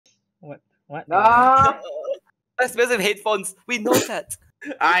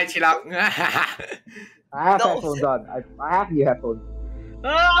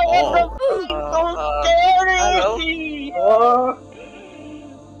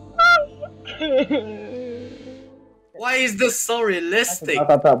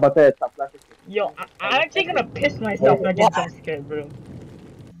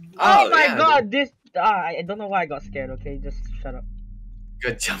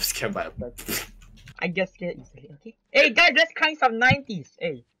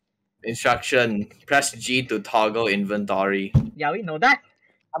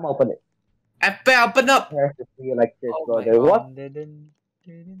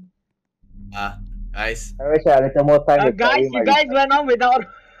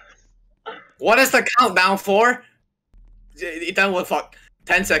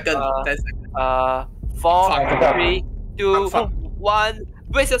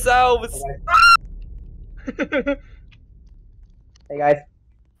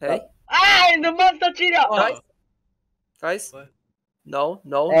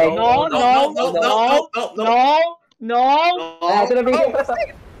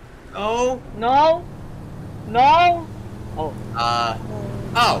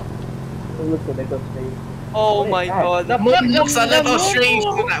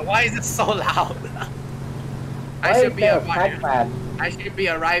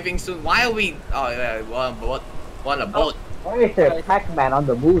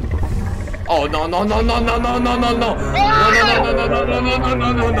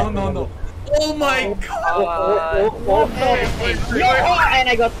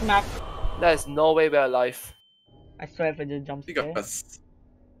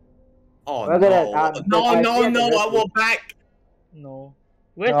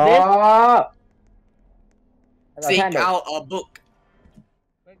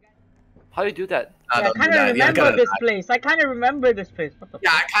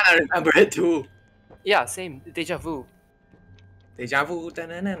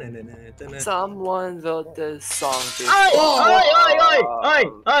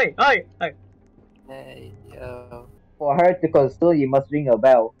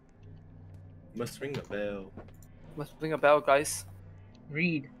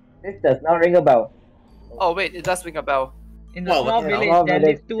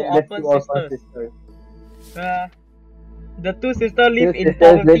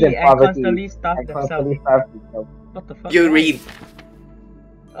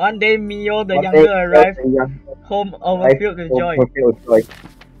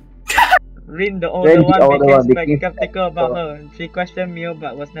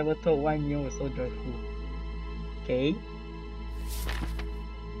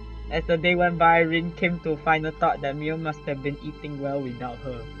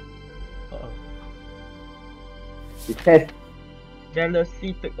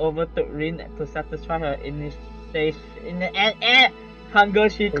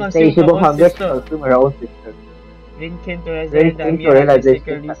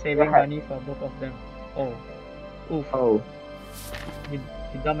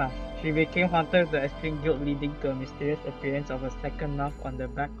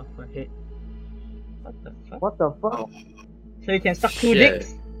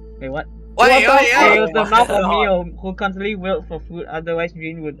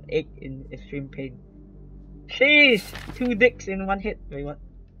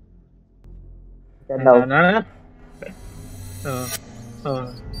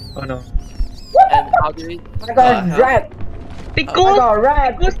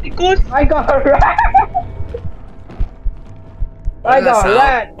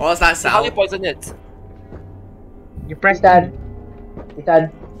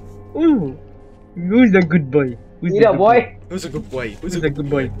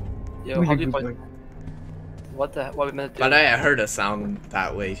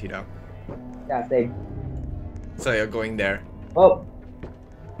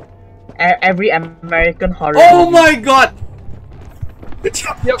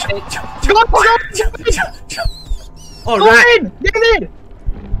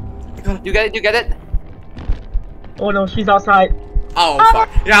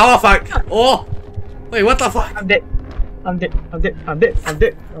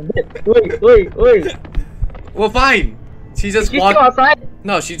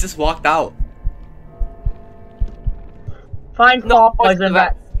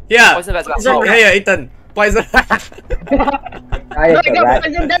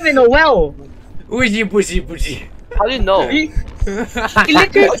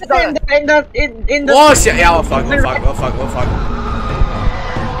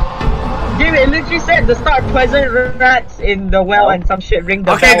it literally said the start present rats in the well and some shit ring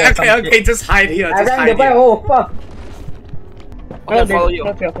the bell. Okay, just hide here. I Just rang hide the bell. here. Oh fuck! Okay, I'll follow you.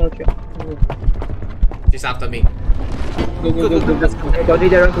 Follow you. She's after me. Go. Hey, don't need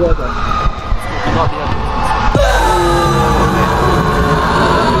to run towards us.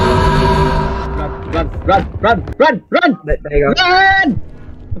 Run! There you go. Run!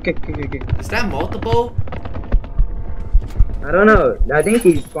 Okay. Is that multiple? I don't know. I think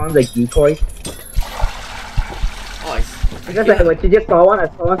she spawns like decoys. Oh, it's... Because like when she just saw one, I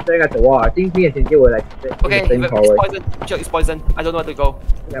saw one staring at the wall. I think me and Shinji were like Okay, in the same it's hallway. poison. Chuck is poison. I don't know where to go.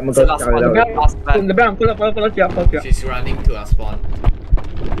 Yeah, I'm gonna go Last shout one. it out. Last From man. the ground, follow you. She's running to our spawn.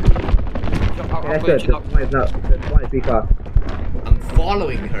 I'll Yeah, go sure. to This one is not. This one is pretty far. I'm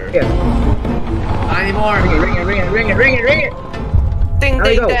following her. Here. Not anymore. Ring it! Ding There we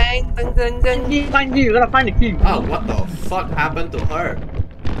ding go. ding. You gotta find the key. Oh, what the fuck happened to her?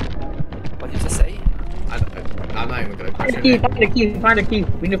 What did you just say? I'm not even gonna Find the question key, it. find the key.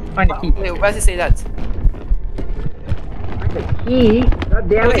 We need to find the key. Wait, where does it say that? Find the key. God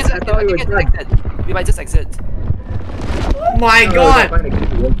damn We it! can I thought we were just done. exit. We might just exit. Oh my No, god! find the key.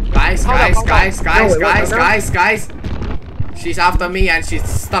 Guys, Calm down, calm down. guys. She's after me and she's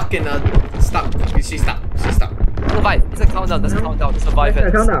stuck in a... She's stuck. Survive. It's a countdown. There's a countdown. Survive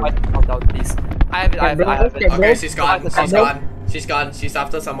it. There's a countdown. Survive the countdown, please. I have it. Okay, she's gone. Survive the She's gone. She's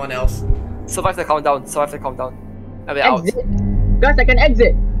after someone else. Survive the countdown. And we're out. Exit. Guys, I can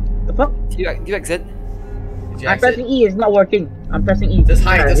exit. The fuck? Do you exit? Did you I'm exit? pressing E, it's not working. I'm pressing E. Just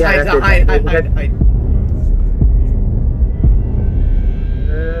hide, Yeah, that's it. hide.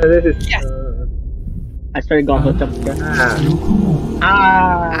 This is. Yes. I started going for jumpscare.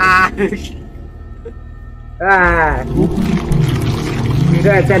 Ah! You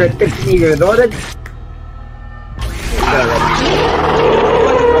guys had a 15 years old?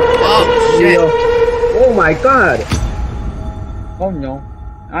 Oh shit! Oh my god! Oh no.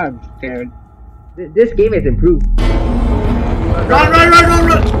 I'm scared. This game has improved. Run!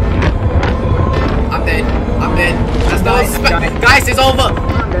 I'm dead. That's no... Guys, it's over!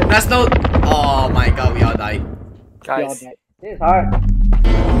 That's no... Oh my god, we all died. Guys. This is hard.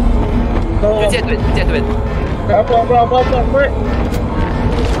 Go. You did do it. Go.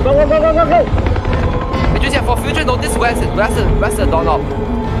 But you for future notice, where's the doorknob?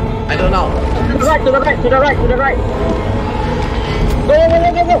 I don't know. To the right. Go.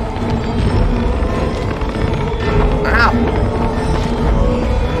 Ow!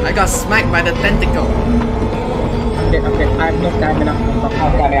 I got smacked by the tentacle. I'm dead. I have no stamina.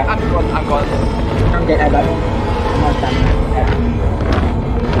 I'm gone. I'm dead. I got no stamina.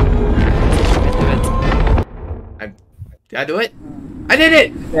 Did I do it? I did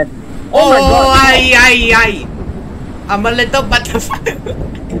it! Yes. Oh, my god. Ay! I'm a little butterfly.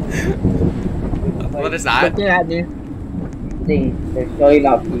 What is that? Looking at me. They're showing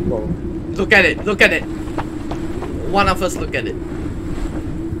up people. Look at it. One of us look at it.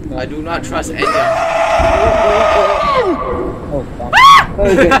 I do not trust any of Oh, fuck.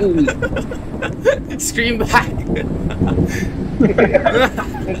 Scream back.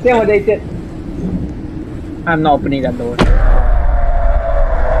 Let's see what they did. I'm not opening that door.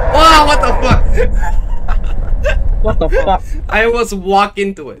 Wow, what the fuck? What the fuck? I was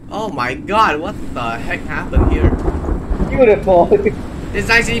walking to it. Oh my god, what the heck happened here? Beautiful. It's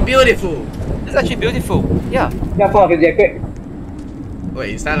actually beautiful. It's actually beautiful. Yeah. Jump off, is it quick?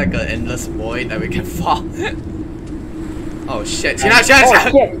 Wait, is that like an endless void that we can fall? Oh shit. Oh shit!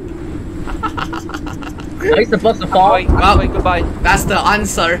 Are you supposed to fall? I'm going, goodbye. That's the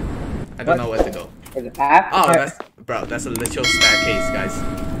answer. I don't know where to go. Is it path? Oh, that's a literal staircase, guys.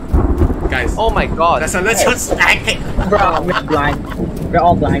 Oh my god. That's a literal staircase. Bro, we're blind. We're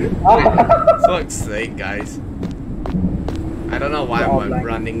all blind. Fuck's sake, guys. I don't know why I'm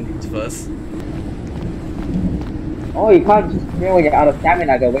running first. Oh, you can't just sprint when you're out of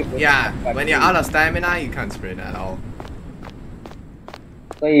stamina. Go wait for Yeah, when you're out of stamina, you can't sprint at all.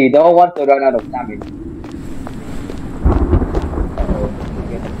 So you don't want to run out of stamina.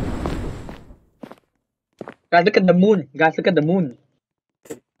 Guys, look at the moon.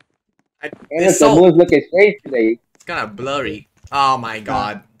 And the moon's looking strange today. It's kind of blurry. Oh my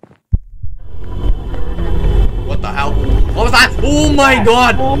god. What the hell? What was that? Oh my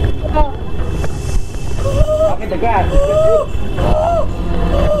god! I'm in the grass.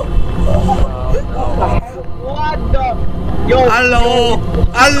 What the? Yo. Hello!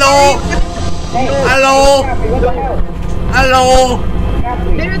 Hey, Hello! what the hell? Hello!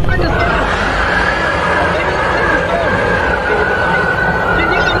 Maybe it's find the stone.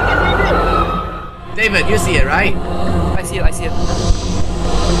 David, you see it, right? I see it.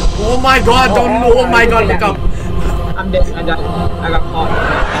 Oh my god, don't oh my god, look up. I'm dead. I got caught.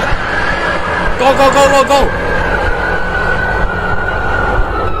 Go, go, go, go, go.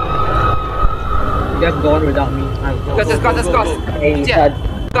 Just gone without me. Let's cross. Hey, Yeah. Chad.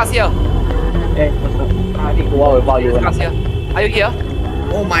 Cross here. Hey, what's up? I think go out without you. Cross here. Are you here?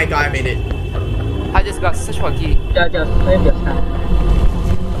 Oh my god, I made it. I just got such a key. Just save your time.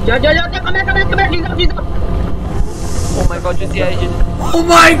 Come back, Jesus. Oh my god, just the agent. Oh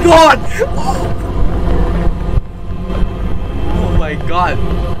my god. Oh my god.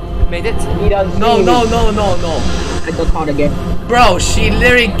 Made it? He doesn't No, see no, me. no, no, no. I got caught again. Bro, she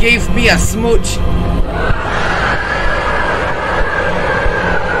literally gave me a smooch.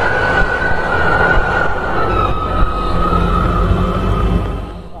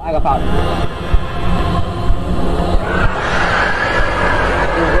 I got caught.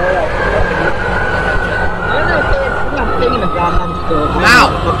 I'm staying in the ground. I'm still. Now!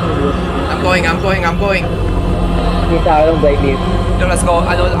 I'm going. Peace out, I don't blame you. No, let's go.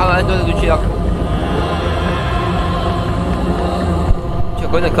 I know the Gucci lock.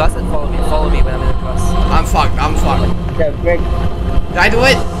 Go in the class and follow me when I'm in the class. I'm fucked. The brick. Did I do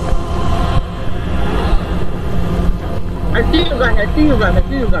it? I see you guys.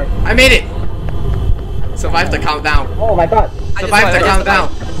 I made it. Survive the countdown. Oh my god. Survive the countdown.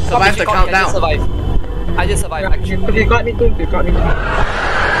 Survive the countdown. I just survived actually. You got me too.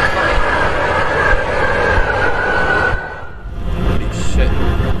 Holy shit.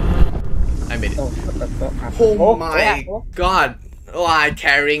 I made it. Oh, what the fuck happened? Oh my god. Oh, I'm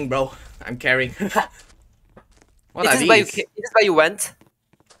carrying, bro. I'm carrying. What are Is this where you went?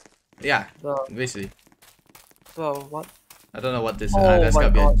 Yeah, Oh. basically. So what? I don't know what this is. Oh That's my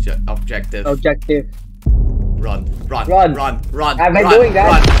gotta be God. an objective. Objective. Run. Run. I've I've been doing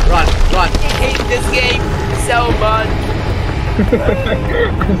that. Run. I hate this game so much.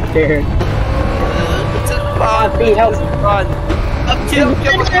 I'm scared. It's just fun. Please help. It's fun. Kill.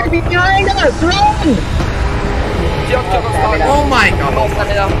 Behind us! Run! Oh my god.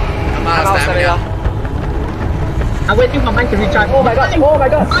 I'm I'm out of stamina. I'm waiting for mine to recharge. Oh my god.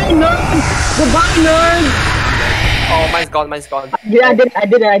 Goodbye, nerd! Goodbye, nerd! Oh, mine's gone. Yeah, I did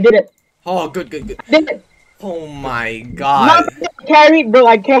it. Oh, good. Did it. Oh my god. Not carry, bro,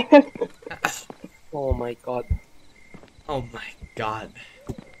 I can't. Oh my god. Oh my god.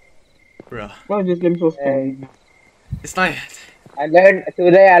 Bro. Why is this game so scary? It's not. I learned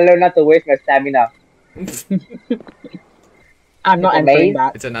not to waste my stamina. I'm not It's entering amazing.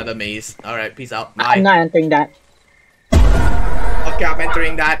 that. It's another maze. Alright, peace out. I'm Bye. not entering that. Okay, I'm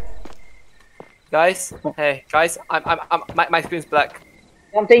entering that. Guys, hey, guys, my screen's black.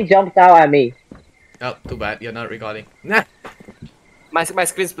 Something jumps out at me. Oh, too bad. You're not recording. Nah. My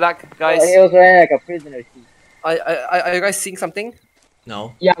screen's black, guys. It was wearing like a prisoner suit. Are you guys seeing something?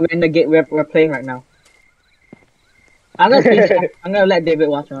 No. Yeah, we're in the gate. We're playing right now. I'm gonna let David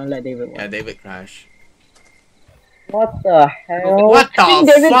watch. Yeah, David crash. What the hell? What I think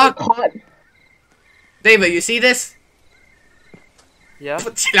the David got fuck? caught. David, you see this? Yeah.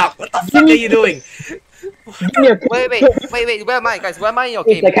 Chill out. What the fuck are you doing? Give me a Wait. Where am I, guys? Where am I in your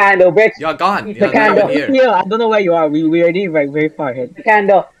It's game? the candle, bitch. You're gone. It's You're the not candle. even here. Yeah, I don't know where you are. We already very far ahead. The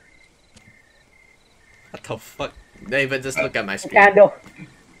candle. What the fuck? David, just look at my The screen. candle.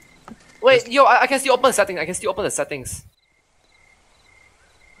 Wait, yo, I can still open the settings.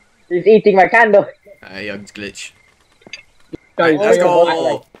 He's eating my candle. You're glitch. Guys, Let's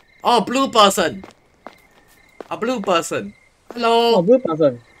oh, go. Oh, blue person. A blue person. Oh, Hello. blue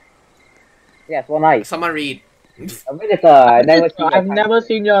person. Yes, one eye. Someone read. I mean, I've Never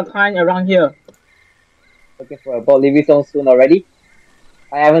seen your kind around here. looking for a boat. Leave it so soon already.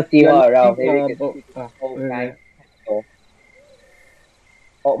 I haven't seen her around. Looking Maybe for a we can boat. Old man.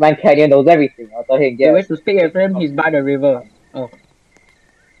 Old man Canyon knows everything. I'll tell him. The Yeah. way to speak with him, he's by the river. Oh.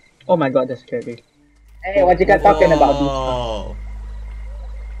 Oh my god, that's scary. Hey, what you guys talking about? Oh.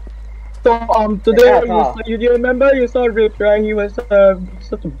 So today Yeah, you remember you saw Rip, right? He was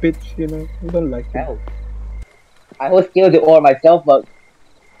such a bitch, you know. We don't like him. Hell. I would steal the ore myself, but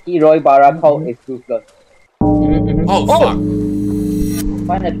Roy Barakal is ruthless. Oh, fuck.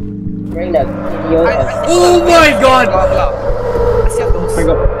 Find a trailer. Oh my god. I see how those.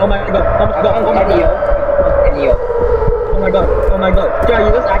 Oh my god. Oh my god. Yeah,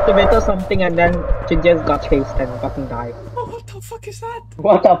 you just activated something and then she just got chased and fucking died. Oh, what the fuck is that?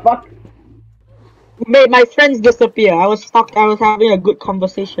 What the fuck? Made my friends disappear. I was having a good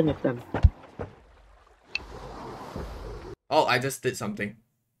conversation with them. Oh, I just did something.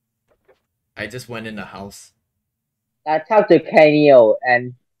 I just went in the house. I talked to Kenio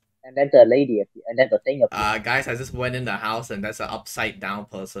and And then the lady appeared, and then the thing appeared. Guys, I just went in the house and there's an upside down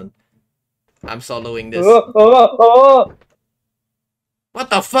person. I'm soloing this. Oh! What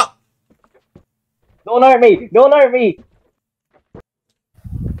the fuck? Don't hurt me! Don't hurt me!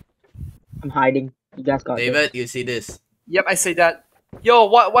 I'm hiding. You guys got it. David, you see this? Yep, I say that. Yo,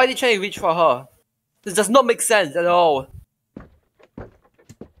 why are they trying to reach for her? This does not make sense at all.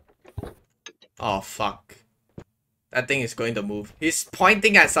 Oh fuck. That thing is going to move. He's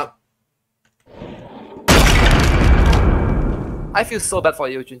pointing at some... I feel so bad for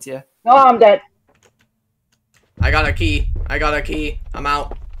you, Junjie. No, I'm dead. I got a key. I got a key. I'm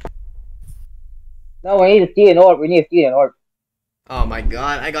out. No, we need to steal an orb. We need to steal an orb. Oh my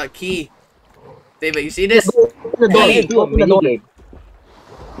god, I got key. David, you see this? I need to do a mini game.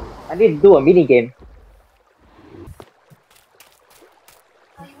 I need to do a mini game.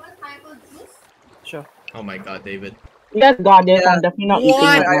 Sure. Oh my god, David. You guys got this. I'm definitely not eating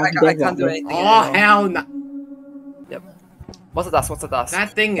What? it. I can't do anything. Oh hell no. Yep. What's the dust? What's the dust?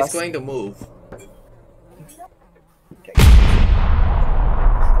 That thing is Dust. going to move. Okay.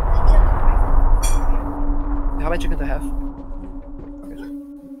 How many chicken do I have? Okay.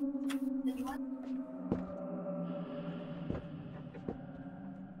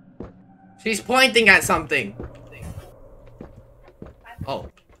 She's pointing at something. Oh.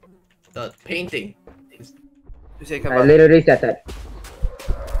 The painting. Junjie, come I on. literally said that.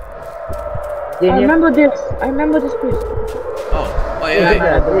 I remember this. I remember this place. Oh. Oh Yeah,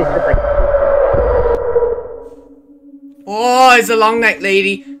 yeah. it's just like... Oh, it's a long neck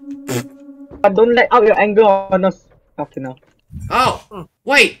lady. But don't let out your anger on us. Okay, now. Oh.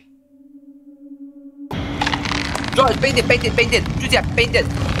 Wait. George, paint it. Junjie, paint it.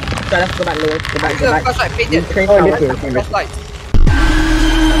 So let's go back, Lewis. Go back. Flashlight, paint it. Train Oh, now. this is- Flashlight.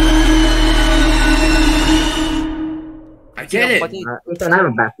 I get it. Ethan, I'm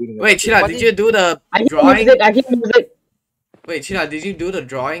a bad feeling. Wait, Chila, did you do the I hear drawing? music. I hear music. Wait, Chila, did you do the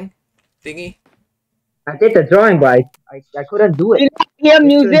drawing thingy? I did the drawing, but I couldn't do it. I hear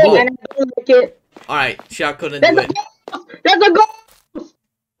music Oh. and I don't like it. Alright, Chila couldn't There's do a it. ghost! There's a ghost!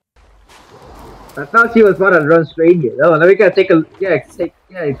 I thought she was about to run straight here. Oh, let me go take a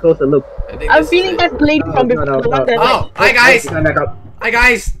closer look. I think I'm this feeling is that lady from before. no, The one no. that Oh, hi guys! Come back up. Hi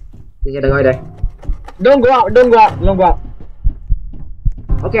guys! Yeah, the guy there. don't go out. Don't go out. Don't go out.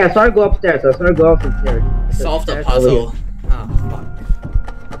 Okay, I saw her go upstairs. I saw her go upstairs. Solve the Stairs over here. puzzle. Oh, fuck.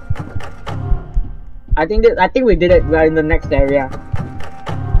 I think we did it. We are in the next area.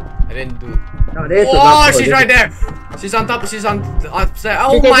 I didn't do... No, there's the Oh, last she's one. right there! She's on top, she's on upstairs.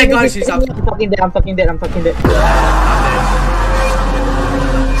 Oh my god, she's up. I'm fucking dead. I'm fucking dead. I'm fucking dead.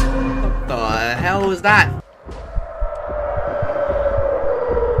 What the hell was that?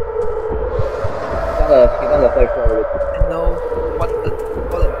 She's on the third floor with it. I know what a dick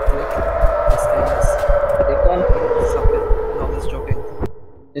this game is. This one? Suck it. No, I'm just joking.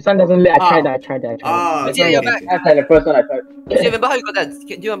 This one doesn't let. I tried Oh. that. I tried that. Oh, Yeah, you're back. That's like the first one I tried. Do you remember how you got there? Do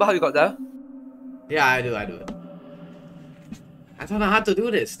you remember how you got there? Yeah, I do. I don't know how to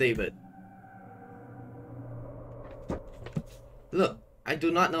do this, David. Look, I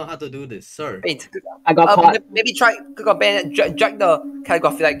do not know how to do this, sir. Paint. I got caught. Maybe try click on pen and drag the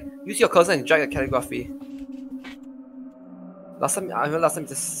calligraphy. Like use your cursor and drag the calligraphy. Last time I remember last time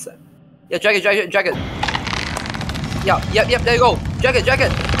just yeah, drag it. Yeah, there you go. Drag it.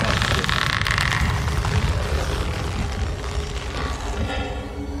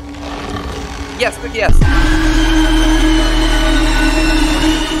 Yes, click yes.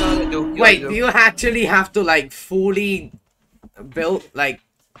 Wait, do you actually have to like fully build like?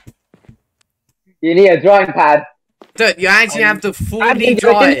 You need a drawing pad. Dude, you actually have to fully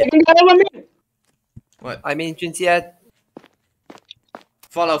draw it. What? I mean, Junjie,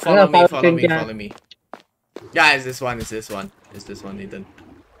 Follow me. Yeah, it's this one, Ethan.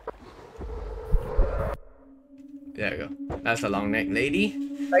 There you go. That's the long neck lady.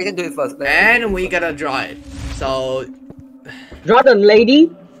 I can do it first. And we gotta draw it. So, Draw the lady.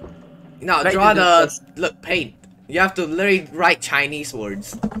 now Right, draw you do the, first. look, paint. You have to literally write Chinese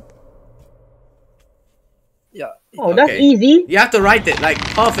words. Yeah. Oh, that's Okay. easy. You have to write it like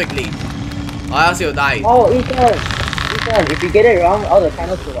perfectly. Or else you'll die. Oh, Ethan, if you get it wrong, all the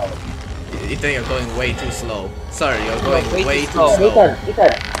panels will out. Ethan, you're going way too slow. Sir, you're going way way too too slow. slow.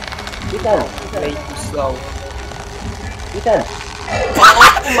 Way too slow. Ethan.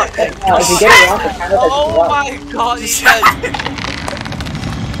 Oh If you get it wrong, the panels will Oh out. my god, Ethan!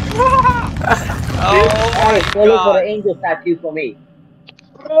 Oh Alright, my go look for the god. angel statue for me.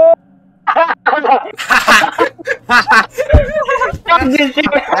 Fuck this shit.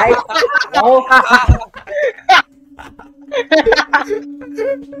 Right? No?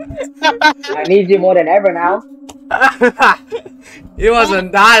 I need you more than ever now. It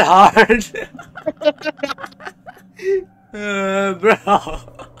wasn't that hard. Bro.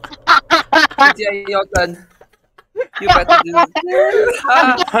 Yeah, your turn. You better do this.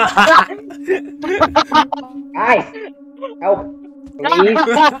 Guys, help. Please.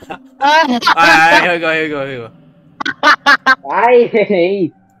 Alright, here we go, here we go, here we go. Guys.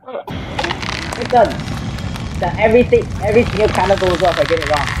 Listen. Every single camera goes off. I get it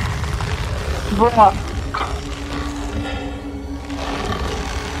wrong. Bruh.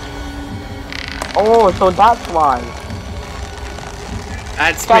 Oh, so that's why.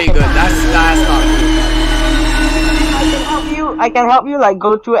 That's pretty good. That's not good. I can help you like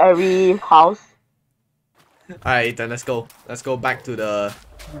go through every house. Alright, Ethan, let's go. Let's go back to the...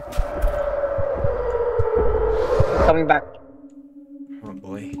 Coming back. Oh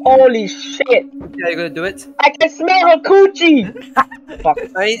boy. Holy shit! Yeah, you're gonna do it. I can smell her coochie! Fuck.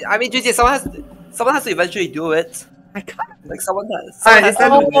 I mean, JJ, someone has to eventually do it. I can't. Like someone has. Alright, it's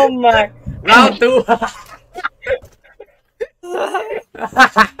time. Oh my. Round 2.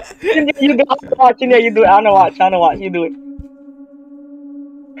 You do it. Watch, you do it. I wanna watch. You do it.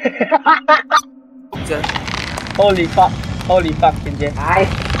 Holy fuck, Jinjie. Guys.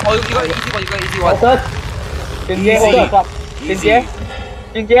 Oh, you got an easy one, Focus. Jinjie, holy fuck.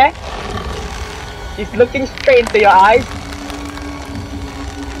 Jinjie. He's looking straight into your eyes.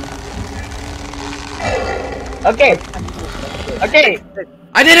 Okay. I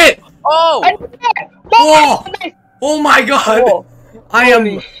did it! Oh! I did it! Whoa! Nice. Oh my god! Whoa. I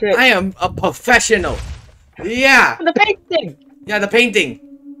Holy shit. am a professional. Yeah. The painting. Yeah, the painting.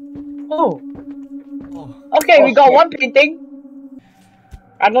 Oh. Okay, we got shit. one painting.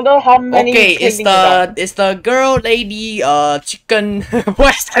 I don't know how many. Okay, paintings we got. it's the girl, lady, chicken.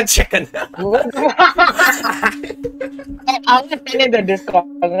 Where's that chicken? I'm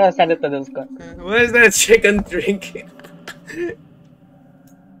gonna send it to Discord. Where's that chicken drink?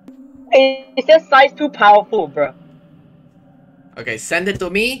 It's just size too powerful, bro. Okay, send it to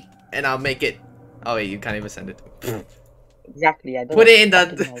me and I'll make it. Oh wait, you can't even send it to me. Exactly, I don't Put know. it in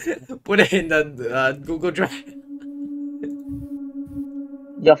the put it in the Google Drive.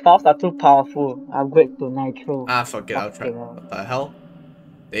 Your files are too powerful. Upgrade to Nitro. Ah, fuck it, I'll try. Fucking hell. What the hell?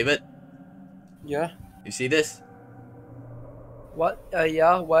 David, Yeah? you see this? What?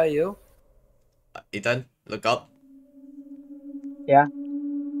 Yeah, why are you? Ethan, look up. Yeah.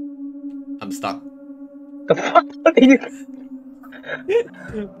 I'm stuck. The fuck? How did you? How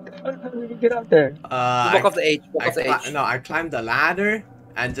did you get up there? Walk off the edge. Walk off the edge. No, I climbed the ladder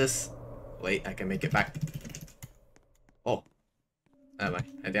and just wait. I can make it back. Oh, never mind.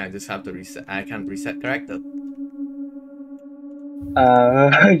 I think I just have to reset. I can't reset character.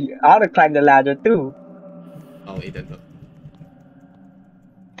 I wanna climb the ladder too. Oh, Ethan, look.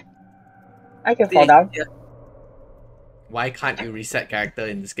 I can fall down. Yeah. Why can't you reset character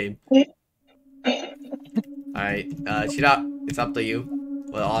in this game? Alright, Shira, it's up to you.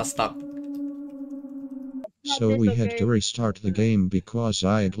 We're all stuck. So we had to restart the game because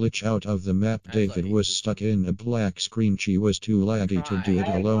I glitched out of the map. David was stuck in a black screen. She was too laggy to do it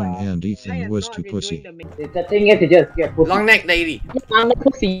alone, and Ethan was too pussy. The thing is to just get pussy. Long neck lady. I'm a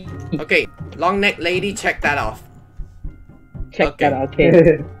pussy. Okay, long neck lady, check that off. Check Okay. that out,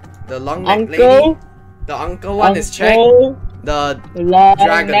 okay. The long neck Uncle. lady. The uncle one is checked. The Long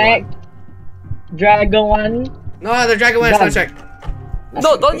dragon neck. one. Dragon one. No, the dragon one is not Done. checked.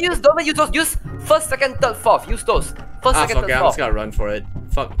 No, don't use those. Use first, second, third, fourth. Use those. First, Ah, second, fuck third, it, I'm fourth. just gonna run for it.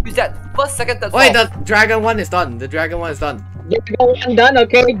 Fuck. Use that. First, second, third, Wait, fourth. the dragon one is done. The dragon one is done. Dragon one done,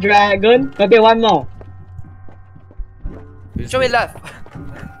 okay, dragon. Okay, one more. Show me left.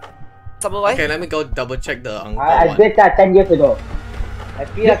 Samurai. Okay, let me go double check the uncle I one. did that 10 years ago. I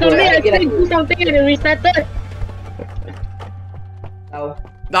feel like Something, I we're- think do something and it resetted. No.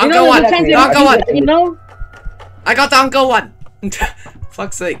 The uncle one! sometimes The uncle one! You know? I got the uncle one!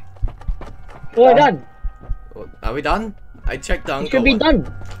 Fuck's sake. We're done. Are we done? I checked the It uncle should be one. done.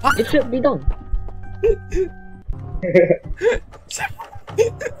 What? It should be done.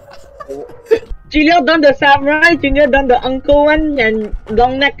 Julio done the samurai, Junior done the uncle one, and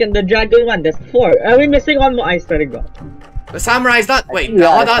long neck and the dragon one. There's 4. Are we missing one more? I swear to God. The samurai's done! Wait, think they're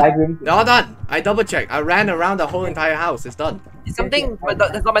all we are done! staggering. They're all done! I double checked. I ran around the whole entire house. It's done. It's something, but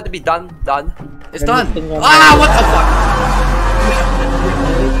that's not meant to be done. Done. It's We're done! missing one Ah, more. what the fuck?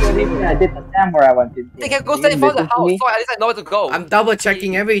 I did the samurai I wanted. They can go stand in front of the house, so at least I know where to go. I'm double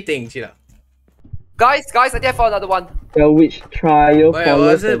checking everything, Chira. Guys, I think I found another one. The witch trial Wait, follows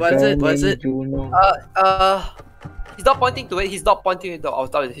what is it? the What is it? girl What is named it? Juno. He's not pointing to it. He's not pointing to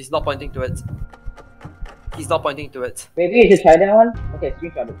it. He's not pointing to it. He's not pointing to it. Maybe you should try that one. Okay,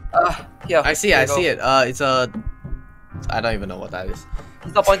 screenshot it. Here. I see here I you go. see it. It's a... I don't even know what that is.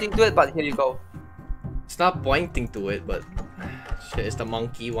 He's not pointing to it, but here you go. It's not pointing to it, but... Shit, it's the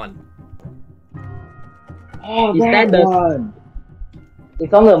monkey one. Oh, Is that that the- one.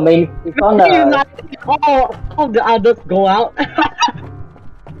 It's on the main. It's on all the others go out.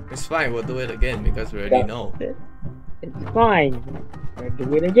 It's fine, we'll do it again because we already know. It's fine. We'll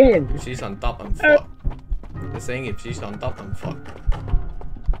do it again. If she's on top, I'm fucked. They're saying if she's on top, I'm fucked.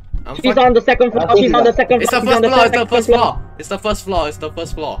 I'm She's fucked. on the second floor. She's on the second It's the floor. first she's on floor, it's the second first floor. It's the first floor, it's the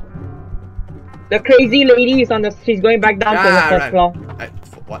first floor. The crazy lady is on the. She's going back down to the first right. floor.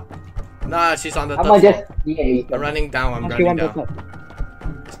 What? Nah, she's on the I'm third gonna just floor. be a I'm running down, I'm She running wants down. to.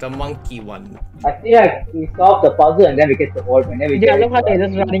 It's the monkey one. I feel like we solve the puzzle and then we get the orb and then we Yeah, get look how they're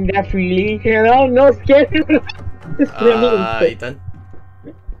just running there freely. You know, no scare. Just running. Ethan?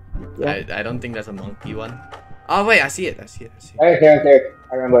 Yeah. I don't think that's a monkey one. Oh wait, I see it. There.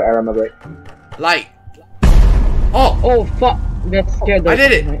 I remember it. Light. Oh! Oh fuck! That scared the. I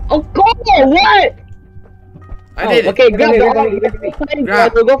did it! Oh god! What? I did it! Okay, grab the orb.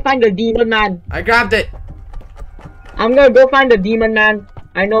 Grab. We'll go find the demon man. I grabbed it! I'm gonna go find the demon man.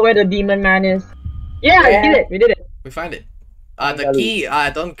 I know where the demon man is. Yeah, Yeah. we did it. We find it. The key, I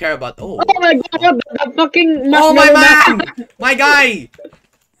don't care about. Oh! Oh my god, the fucking Oh my marshmallow man! My guy!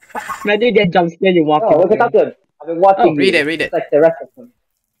 Imagine you get jump scared, you walk Oh, what's in. it called? I've been watching. Read you. it, read it. It's like the rest of them.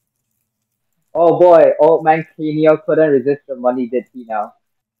 Oh boy, old man Kenio couldn't resist the money, did he now?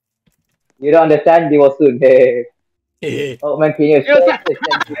 You don't understand, you will soon. Hey. Old man Kenio.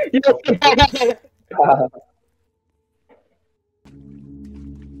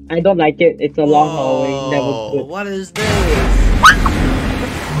 I don't like it. It's a long hallway. Never Oh, good. what is this?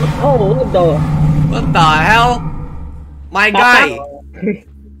 Oh, what the? What the hell? My guy!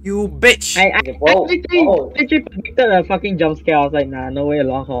 You bitch! I Whoa, literally whoa. predicted a fucking jump scare. I was like, nah, no way, a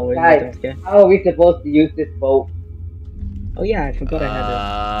long hallway. No Guys, jump scare. how are we supposed to use this boat? Oh yeah, I forgot I had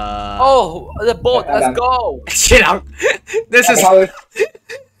it. Oh, the boat. Let's go. Shit out! This is How is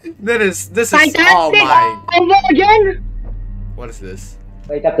this is Fantastic! oh my! Over again? What is this?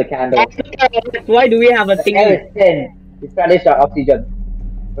 light up the candle? Why do we have a The thing? air is thin. Establish our oxygen.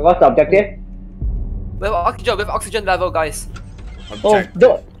 So what's the objective? We have oxygen level, guys. Oh,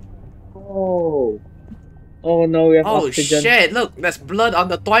 Objective. oh no, we have Oh oxygen. shit! Look, there's blood on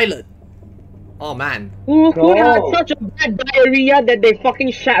the toilet. Oh man, Who had No. such a bad diarrhea that they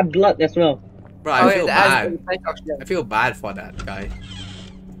fucking shat blood as well? bro, I feel it has bad. nice oxygen. I feel bad for that guy.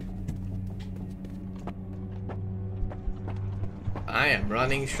 I am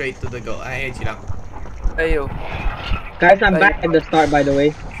running straight to the goal. Hey, Chirag. Hey you. Guys, I'm back at the start, by the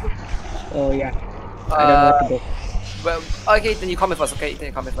way. Oh yeah, I don't know where to go. Well, okay, then you come with us, okay? Then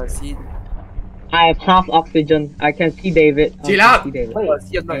you come with us. See, I have half oxygen. I can see David. I Chill can out. see David. Wait,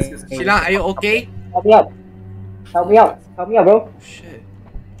 see, no excuses. Chirag, are you okay? help me out. Help me out. Help me out, bro. Shit.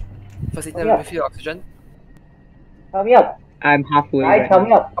 First, Yeah. we refill oxygen. Help me out. I'm halfway. Guys, Right help now.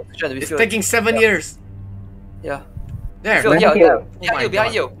 me out. Oxygen, It's refill. taking 7 years. Yeah. There. Refill, Thank yeah, you. yeah. Oh Behind my you,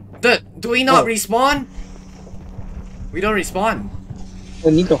 behind God. you. Do we not respawn? We don't respawn.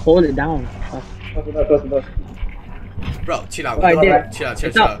 We need to hold it down. Close the door, close the door. Bro, chill out. Oh, I We did. don't, chill out, chill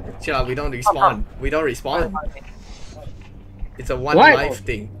It's out, chill out. We don't respawn. We don't respawn. It's a one What? life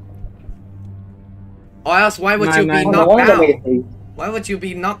thing. Or else, why would My you man. be Oh, no knocked wonder they down? say. Why would you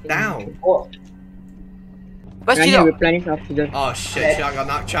be knocked down? Oh, Where's I need to Chirag? replenish oxygen. Oh shit! Child got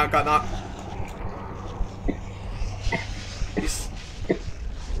knocked. Child got knocked. He's-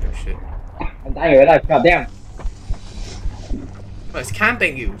 Oh shit! I'm dying already. God damn. But it's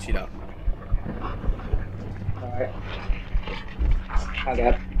camping you, Cheetah. Alright.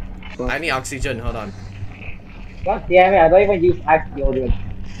 Okay. I need oxygen. Hold on. God damn it, I don't even use axe deodorant.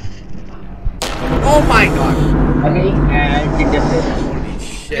 Oh my god! Buddy, And you just Holy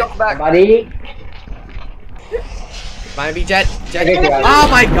shit! Chirag back. buddy. Miami jet. Jet. Okay, Cheetah. Oh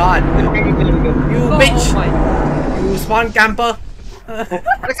my god! You Oh bitch! my. You spawn camper!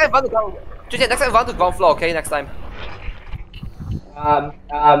 Next time, run to ground. Next time, run to ground floor, okay? Next time. Um,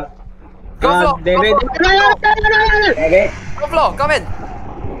 Ground floor. David. David. Ground floor. Come in.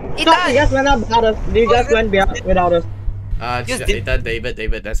 Stop, you Ethan. just went out without us. You just went without us. Just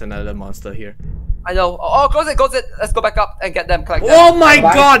David, there's another monster here. I know. Oh, close it, close it. Let's go back up and get them. Collect them. Oh my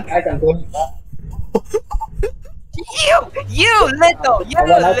Guys, god! guys, I'm going. You little,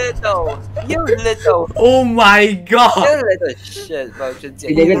 you little. Oh my god! You little shit, bro. You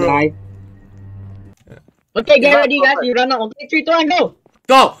David died. Okay, get ready, guys. You run out. Okay, 3, 2, 1, go.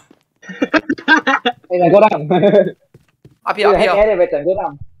 Go! Hey, go down. Up here, up here. Elevator, go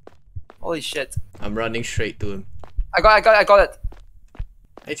down. Holy shit. I'm running straight to him. I got it.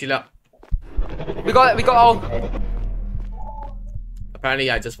 Hey, chill out. We got it, all.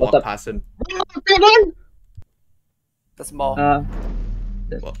 Apparently, I just What's walked up? past him. There's more. Well,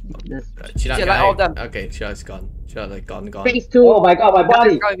 This chill out, Yeah, like all of them. Okay, chill out's gone. Chill out, like gone. phase 2. Oh my god, my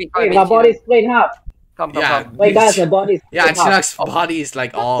body! Wait, my body's split in half. Come. Yeah. Wait, guys, my body's split Yeah, in half. Chilak's body is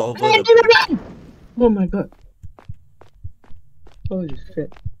like all over the. Oh my god. Holy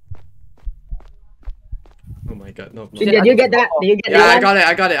shit. Oh my god, no. Did you get that? Did you get Yeah, that?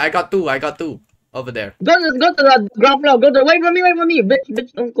 I got it. I got two over there. Go to the ground floor. Wait for me.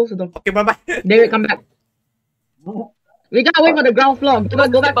 Bitch, don't go to the. Okay, bye bye. David, come back. We gotta wait for the ground floor. Go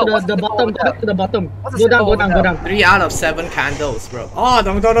back to the bottom. Go back to the bottom. Go down. 3 out of 7 candles, bro. Oh,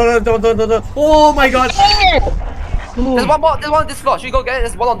 don't. Oh my god. There's one more. There's one on this floor. Should we go get it?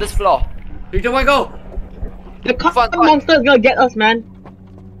 There's one on this floor. 3, 2, 1, go. The custom monster's gonna get us, man.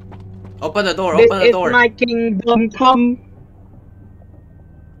 Open the door. This Open the is door. my kingdom come.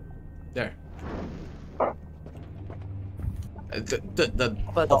 There. Open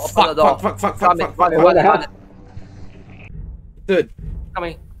the door. Fuck. What the hell? Dude.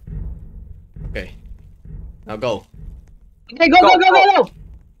 Coming. Okay. Now go. Okay, go.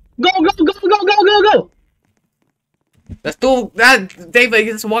 Go. That's 2. David,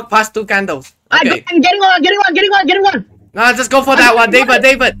 you just walk past 2 candles. Okay. I'm getting one. No, just go for that one,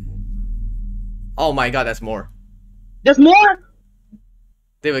 David. Oh my god, that's more. There's more.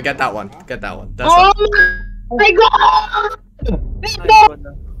 David, get that one. That's Oh my god.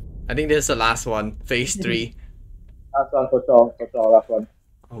 I think this is the last one. Phase 3. Last one for sure, last one.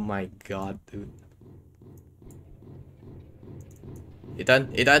 Oh my god, dude. It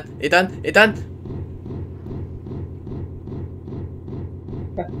done.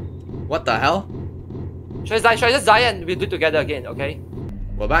 What the hell? Should I just die and we'll do it together again, okay?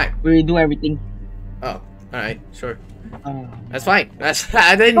 We're back. We do everything. Oh, alright, sure. That's fine.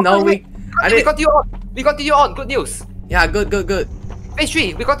 I didn't know We got you on. Good news. Yeah, good. Phase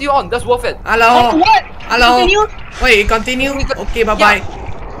 3, we got you on. That's worth it. Hello. What? Hello. Continue? Wait, continue? Okay, bye.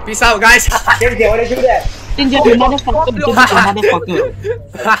 Peace out, guys. Kenzie, why did you do that? Ginger, you motherfucker.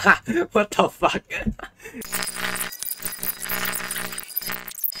 What the fuck?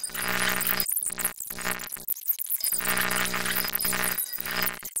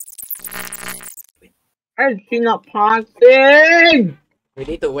 I'm not passing. We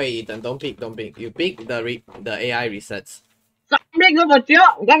need to wait, Ethan. Don't peek. You peek, the AI resets. Somebody go for you.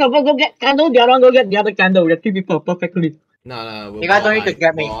 Go get candle. The other one go get the other candle. We have 3 people perfectly. No. You guys don't need to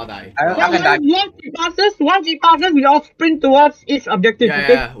get me. We'll all die. Once he passes, we all sprint towards each objective.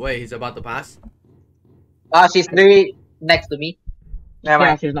 Okay? Yeah. Wait, he's about to pass? She's literally next to me. Never Yeah,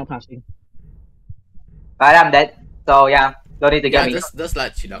 mind. she's not passing. But I'm dead. So yeah, don't need to Yeah, get me. just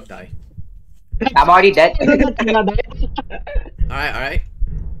let Chilak die. I'm already dead. Alright.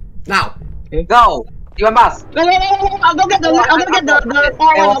 Now! Go! You want pass? No. I'll go get the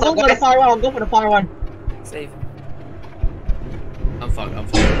far one. I'll go for the far one. I'll go for the far one. Save. I'm fucked. I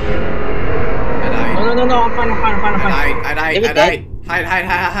died. No. I'm fine. I died.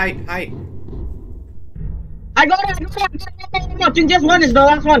 Hide. I got it. Just one is the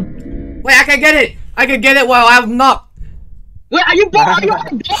last one. Wait, I can get it while I'm not. Wait, are you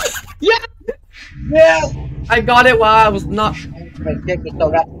dead? Yeah. Yeah. I got it while I was not.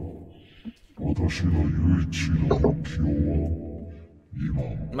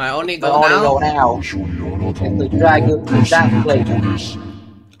 My only goal now. To drag you to that place.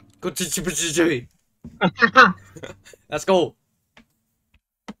 Let's go.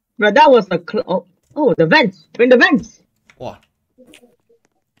 But that was the the vents. We're in the vents. What?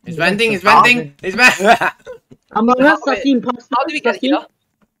 It's venting. Among us, Saki imposter. How do we get here?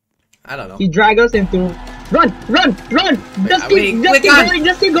 I don't know. He dragged us into. Run!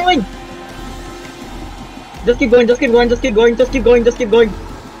 Just keep going. Just keep going.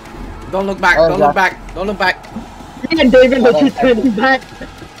 Don't look back. Me and David will keep turning back.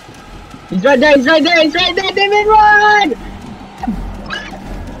 He's right there. David, run!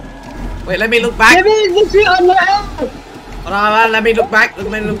 Wait, let me look back. David, look on your head. Hold on, let me look back.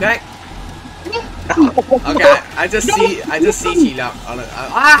 Okay, I just see Sheila.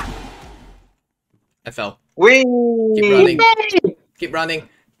 I fell. Wee! Keep running.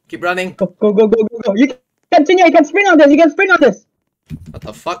 Go. You can sprint on this. What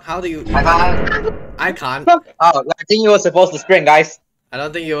the fuck? How do you? I can't. Oh, I think you were supposed to sprint, guys. I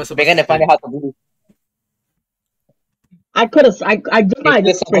don't think you were supposed We're gonna to. find out how to do this. I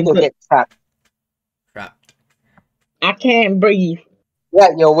just sprinted. Get trapped. Crap. I can't breathe. Yeah,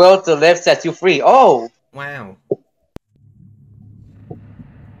 your will to live sets you free. Oh! Wow.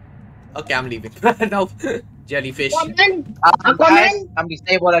 Okay, I'm leaving. No, jellyfish. Guys, I'm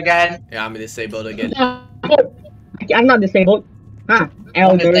disabled again. Yeah, I'm disabled again. I'm not disabled. Huh? I'm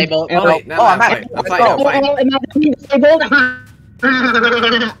Elder. disabled. Oh wait, no, I'm I'm back. fine. I'm fine. I'm fine. Am I disabled? I'm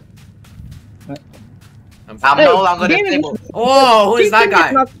I'm fine. no longer disabled. Oh, who is that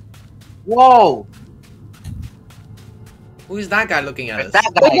guy? Whoa! Who is that guy looking at us? That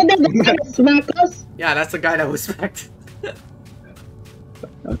guy. Isn't that the guy that smacked us? Yeah, that's the guy that was smacked.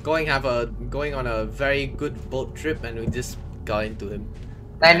 Going on a very good boat trip, and we just got into him.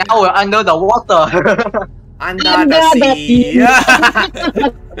 And now we're under the water. Under the sea.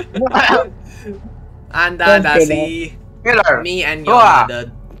 Under the sea. Killer. Me and your Goa.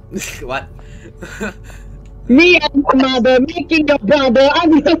 mother. What? Me and your mother making your brother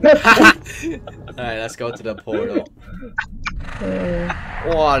under the sea. Alright, let's go to the portal.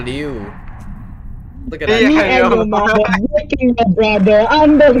 Oh, Liu. Look at Me that. and your mother making your brother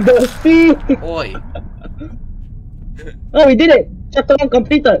under the sea. Oi. Oh, we did it. Chapter 1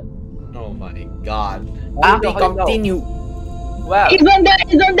 completed. Oh my god. How We do you know? continue. Wow. Isn't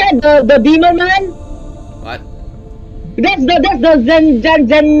that the demon man? What? That's the Zen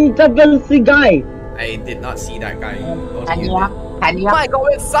guy. I did not see that guy. Oh, Can you you? did. Can you? Oh my god,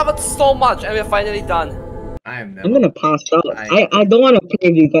 we suffered so much and we're finally done. I am never. I'm gonna pass out. I don't wanna play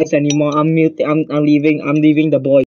with you guys anymore. I'm leaving the boy.